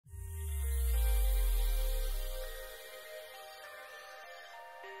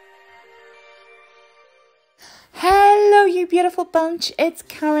you beautiful bunch, it's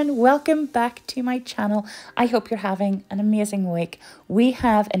Karen. Welcome back to my channel. I hope you're having an amazing week. We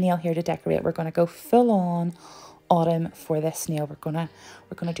have a nail here to decorate. We're going to go full on autumn for this nail. We're gonna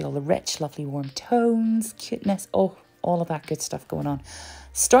do all the rich, lovely, warm tones, cuteness, oh, all of that good stuff going on.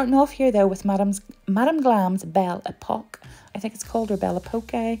 Starting off here though with Madame Glam's Belle Epoque. I think it's called, or Belle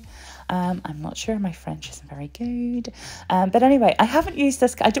Epoque. I'm not sure, my French isn't very good. But anyway, I haven't used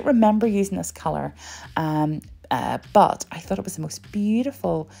this, I don't remember using this colour. But I thought it was the most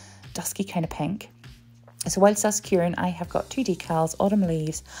beautiful dusky kind of pink. So whilst that's curing, I have got two decals, autumn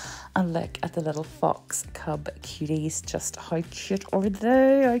leaves, and look at the little fox cub cuties. Just how cute are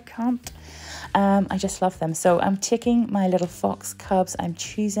they? I can't. I just love them. So I'm taking my little fox cubs, I'm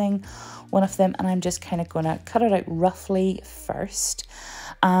choosing one of them, and I'm just kind of going to cut it out roughly first.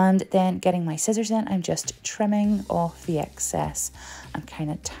 And then getting my scissors in, I'm just trimming off the excess and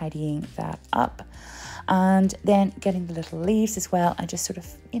kind of tidying that up. And then getting the little leaves as well. I just sort of,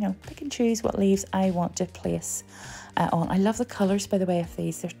 you know, pick and choose what leaves I want to place on. I love the colours, by the way, of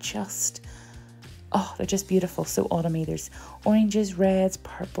these. They're just, oh, they're just beautiful. So autumny. There's oranges, reds,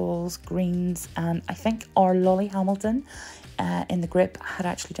 purples, greens. And I think our Lolly Hamilton in the group had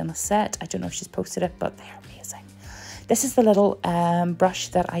actually done a set. I don't know if she's posted it, but they're amazing. This is the little brush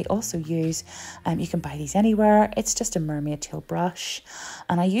that I also use. You can buy these anywhere. It's just a mermaid tail brush.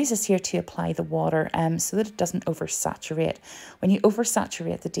 And I use this here to apply the water so that it doesn't oversaturate. When you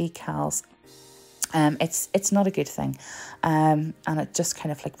oversaturate the decals, it's not a good thing. And it just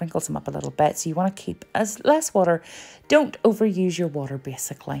kind of like wrinkles them up a little bit. So you want to keep as less water. Don't overuse your water,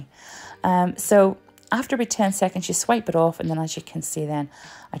 basically. So after about 10 seconds, you swipe it off, and then as you can see then,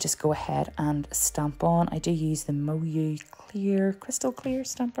 I just go ahead and stamp on. I do use the Moyu Clear, Crystal Clear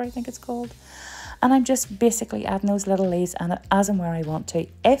stamper, I think it's called. And I'm just basically adding those little leaves and as and where I want to.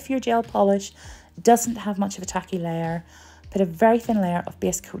 If your gel polish doesn't have much of a tacky layer, put a very thin layer of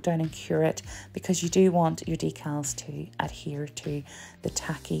base coat down and cure it, because you do want your decals to adhere to the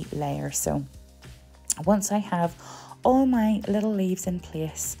tacky layer. So once I have all my little leaves in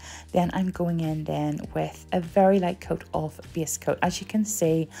place, then I'm going in then with a very light coat of base coat. As you can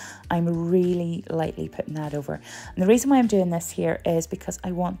see, I'm really lightly putting that over. And the reason why I'm doing this here is because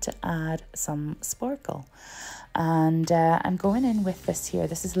I want to add some sparkle. And I'm going in with this here.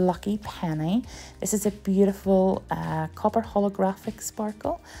 This is Lucky Penny. This is a beautiful copper holographic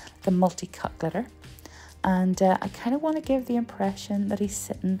sparkle, like a multi-cut glitter. And I kind of want to give the impression that he's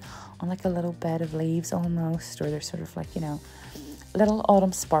sitting on like a little bed of leaves almost, or they're sort of like, you know, little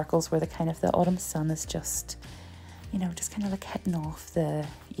autumn sparkles where the kind of the autumn sun is just, you know, just kind of like hitting off the,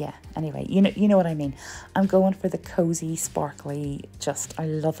 yeah, anyway, you know what I mean. I'm going for the cozy, sparkly, just, I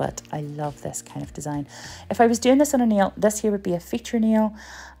love it. I love this kind of design. If I was doing this on a nail, this here would be a feature nail,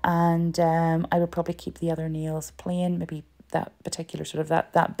 and I would probably keep the other nails plain, maybe that particular sort of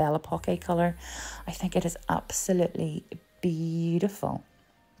that Belle Epoque colour. I think it is absolutely beautiful.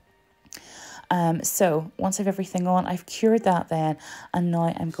 So once I've everything on, I've cured that then, and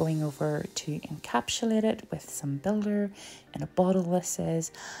now I'm going over to encapsulate it with some builder in a bottle this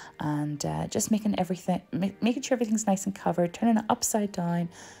is, and just making everything, making sure everything's nice and covered, turning it upside down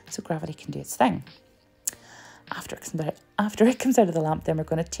so gravity can do its thing. After it comes out of the lamp, then we're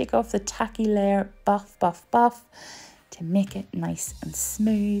going to take off the tacky layer, buff, to make it nice and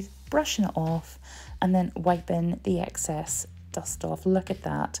smooth, brushing it off, and then wiping the excess dust off. Look at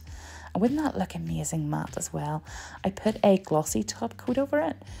that. And wouldn't that look amazing matte as well? I put a glossy top coat over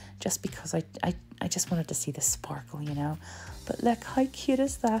it just because I just wanted to see the sparkle, you know. But look, how cute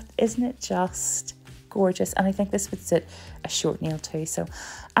is that? Isn't it just gorgeous? And I think this would sit a short nail too. So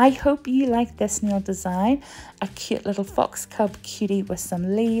I hope you like this nail design. A cute little fox cub cutie with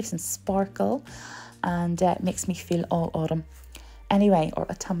some leaves and sparkle. And it makes me feel all autumn. Anyway, or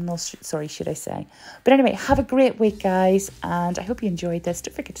autumnal, sorry, should I say. But anyway, have a great week, guys. And I hope you enjoyed this.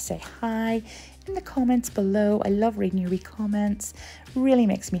 Don't forget to say hi in the comments below. I love reading your wee comments. Really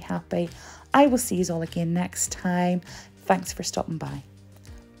makes me happy. I will see you all again next time. Thanks for stopping by.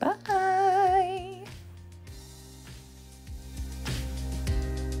 Bye.